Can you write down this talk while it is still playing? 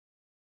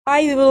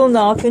I will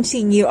now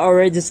continue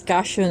our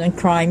discussion on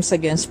crimes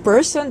against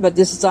person, but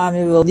this time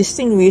we will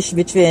distinguish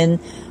between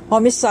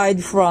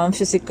homicide from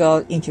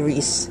physical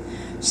injuries.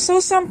 So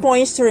some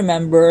points to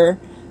remember.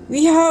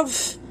 We have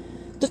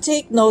to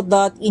take note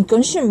that in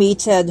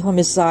consummated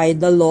homicide,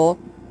 the law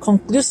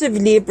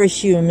conclusively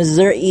presumes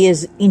there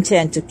is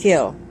intent to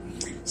kill.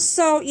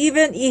 So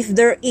even if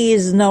there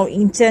is no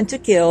intent to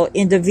kill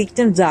and the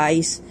victim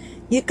dies,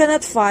 you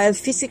cannot file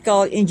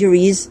physical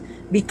injuries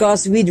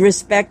because with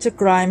respect to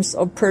crimes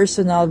of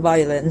personal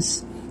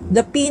violence,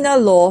 the penal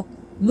law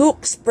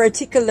looks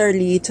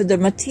particularly to the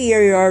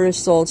material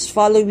results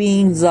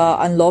following the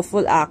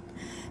unlawful act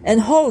and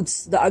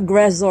holds the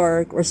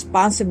aggressor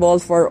responsible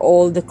for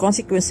all the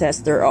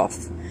consequences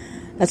thereof.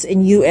 That's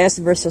in U.S.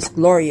 versus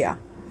Gloria.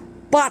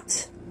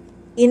 But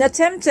in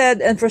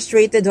attempted and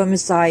frustrated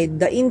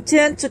homicide, the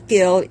intent to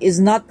kill is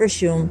not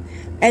presumed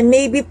and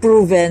may be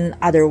proven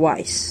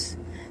otherwise.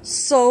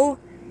 So,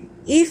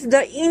 if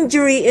the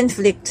injury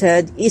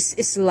inflicted is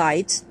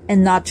slight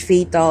and not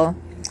fatal,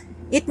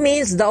 it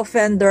means the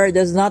offender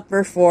does not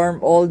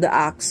perform all the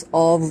acts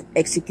of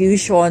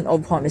execution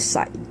of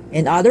homicide.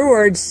 In other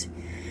words,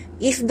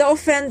 if the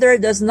offender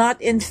does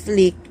not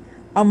inflict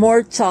a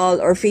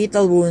mortal or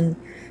fatal wound,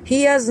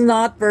 he has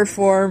not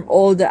performed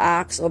all the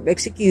acts of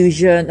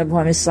execution of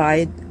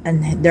homicide,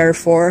 and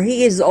therefore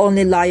he is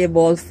only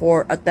liable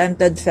for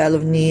attempted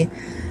felony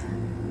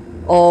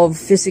of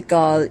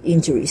physical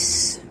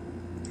injuries.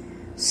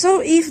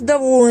 So if the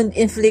wound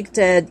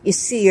inflicted is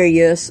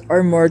serious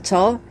or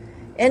mortal,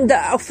 and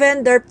the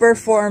offender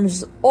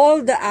performs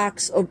all the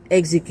acts of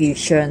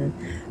execution,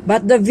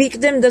 but the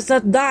victim does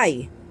not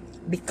die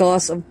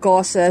because of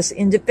causes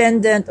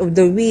independent of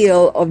the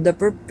will of the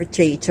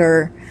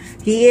perpetrator,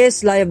 he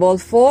is liable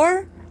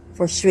for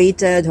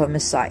frustrated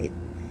homicide.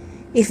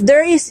 If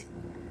there is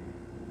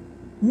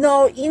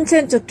no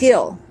intent to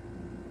kill,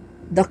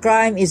 the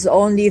crime is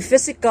only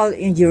physical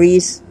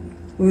injuries,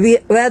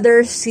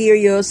 whether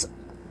serious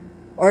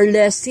or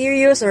less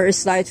serious or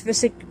slight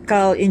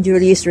physical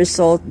injuries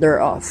result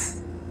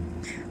thereof.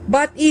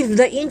 But if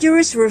the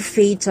injuries were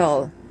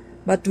fatal,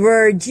 but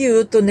were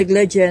due to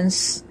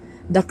negligence,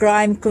 the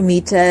crime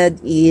committed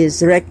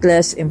is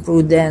reckless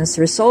imprudence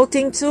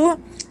resulting to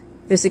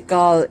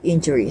physical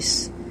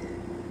injuries.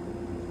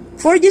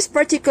 For this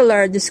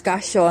particular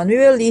discussion, we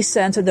will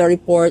listen to the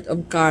report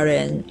of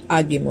Karen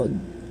Aguimod.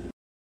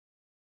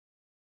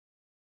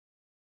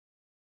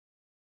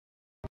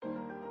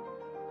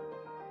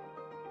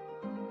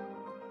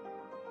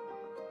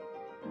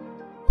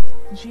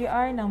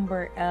 GR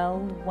number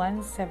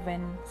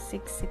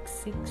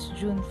L17666,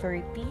 June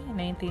 30,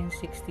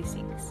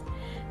 1966.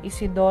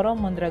 Isidoro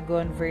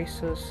Mondragon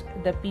versus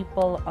the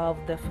People of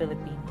the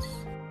Philippines.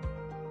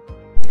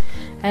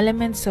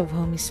 Elements of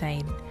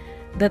homicide: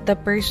 that the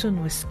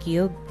person was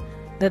killed,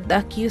 that the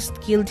accused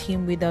killed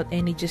him without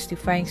any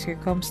justifying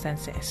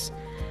circumstances,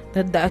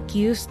 that the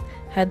accused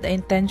had the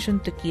intention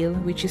to kill,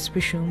 which is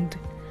presumed,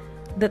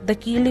 that the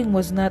killing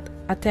was not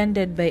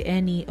attended by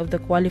any of the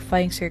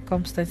qualifying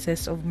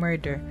circumstances of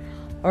murder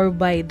or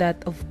by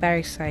that of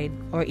parricide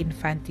or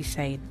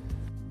infanticide.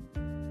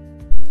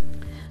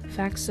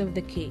 Facts of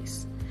the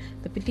case: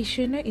 the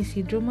petitioner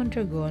Isidro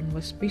Mondragon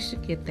was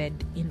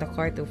prosecuted in the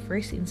Court of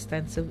First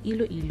Instance of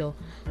Iloilo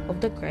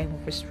of the crime of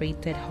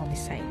frustrated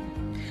homicide.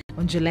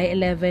 On July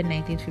 11,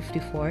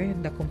 1954,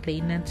 the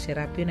complainant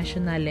Serapio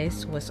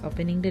Nacionales was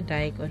opening the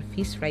dike on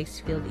Fish Rice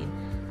Field in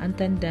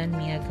Antandan,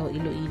 Miagao,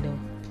 Iloilo,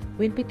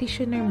 when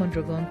petitioner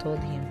Mondragon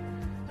told him,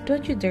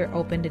 "Don't you dare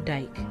open the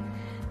dike."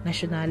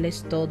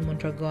 Nacionales told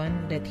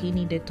Mondragon that he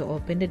needed to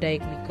open the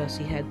dike because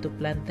he had to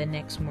plant the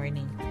next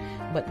morning,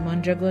 but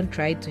Mondragon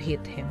tried to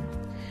hit him.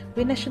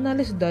 When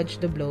Nacionales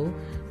dodged the blow,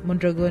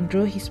 Mondragon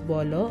drew his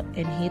bolo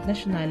and hit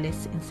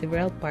Nacionales in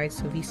several parts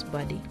of his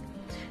body.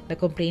 The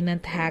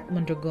complainant hacked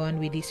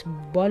Mondragon with his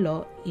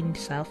bolo in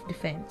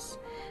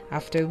self-defense,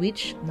 after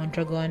which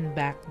Mondragon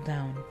backed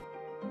down.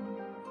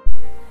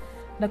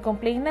 The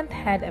complainant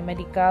had a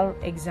medical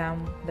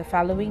exam the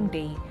following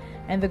day,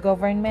 and the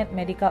government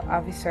medical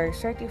officer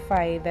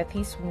certified that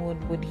his wound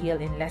would heal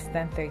in less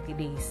than 30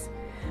 days.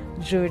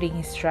 During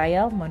his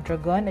trial,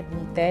 Mondragon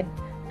admitted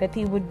that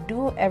he would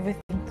do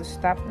everything to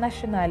stop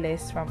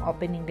Nacionales from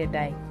opening the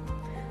dike.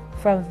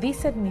 From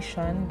this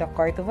admission, the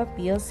Court of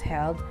Appeals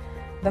held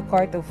the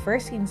Court of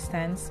First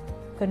Instance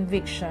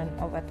conviction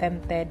of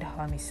attempted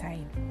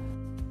homicide.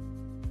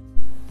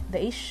 The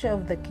issue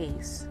of the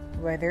case: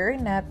 whether or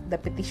not the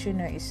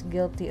petitioner is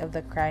guilty of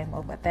the crime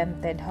of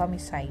attempted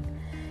homicide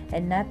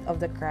and not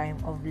of the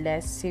crime of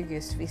less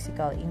serious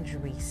physical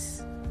injuries.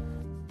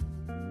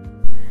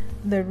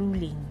 The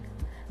ruling: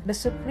 the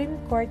Supreme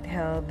Court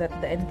held that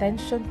the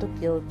intention to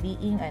kill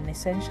being an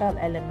essential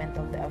element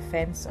of the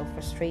offense of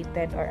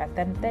frustrated or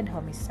attempted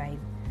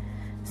homicide,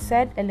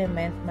 said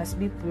element must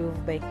be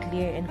proved by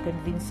clear and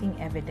convincing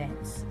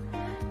evidence.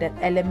 That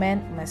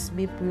element must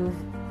be proved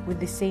with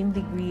the same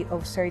degree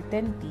of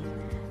certainty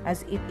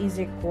as it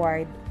is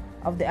required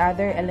of the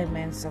other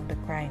elements of the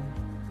crime.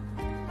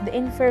 The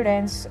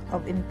inference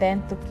of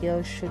intent to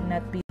kill should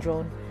not be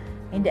drawn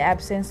in the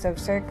absence of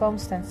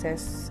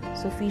circumstances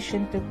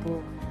sufficient to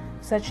prove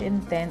such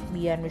intent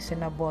beyond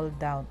reasonable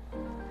doubt.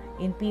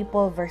 In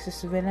People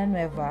versus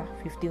Villanueva,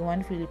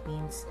 51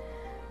 Philippines,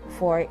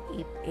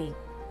 488.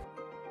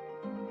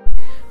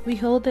 We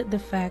hold that the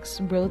facts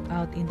brought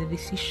out in the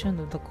decision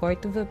of the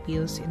Court of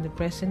Appeals in the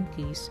present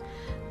case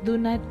do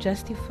not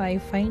justify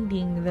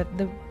finding that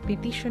the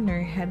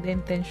petitioner had the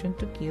intention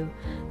to kill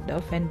the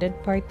offended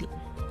party.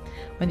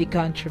 On the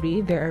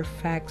contrary, there are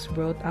facts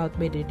brought out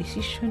by the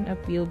decision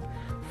appealed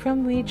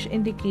from which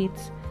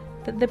indicates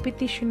that the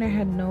petitioner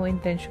had no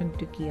intention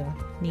to kill,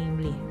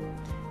 namely,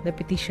 the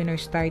petitioner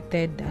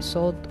started the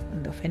assault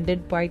on the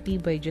offended party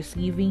by just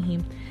giving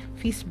him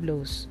fist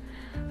blows.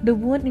 The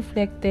wound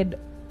inflicted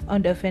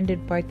on the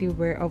offended party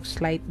were of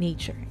slight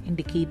nature,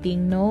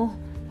 indicating no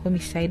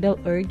homicidal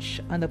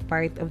urge on the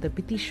part of the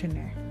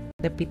petitioner.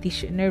 The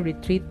petitioner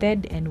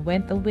retreated and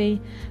went away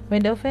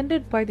when the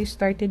offended party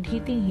started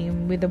hitting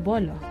him with a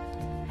bolo,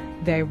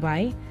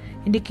 thereby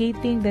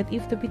indicating that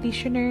if the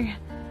petitioner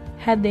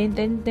had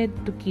intended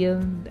to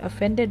kill the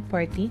offended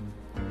party,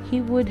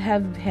 he would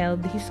have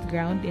held his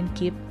ground and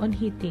kept on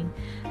hitting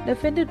the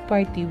offended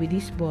party with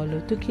his bolo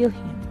to kill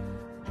him.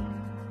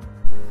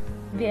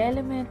 The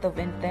element of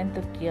intent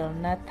to kill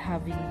not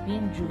having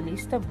been duly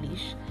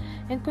established,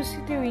 and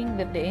considering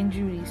that the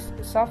injuries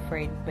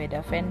suffered by the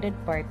offended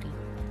party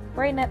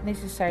were not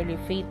necessarily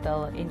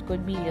fatal and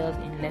could be healed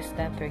in less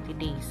than 30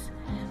 days,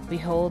 we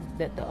hold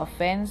that the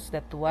offense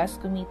that was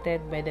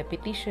committed by the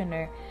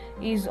petitioner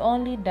is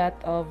only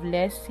that of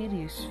less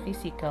serious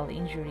physical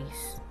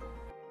injuries.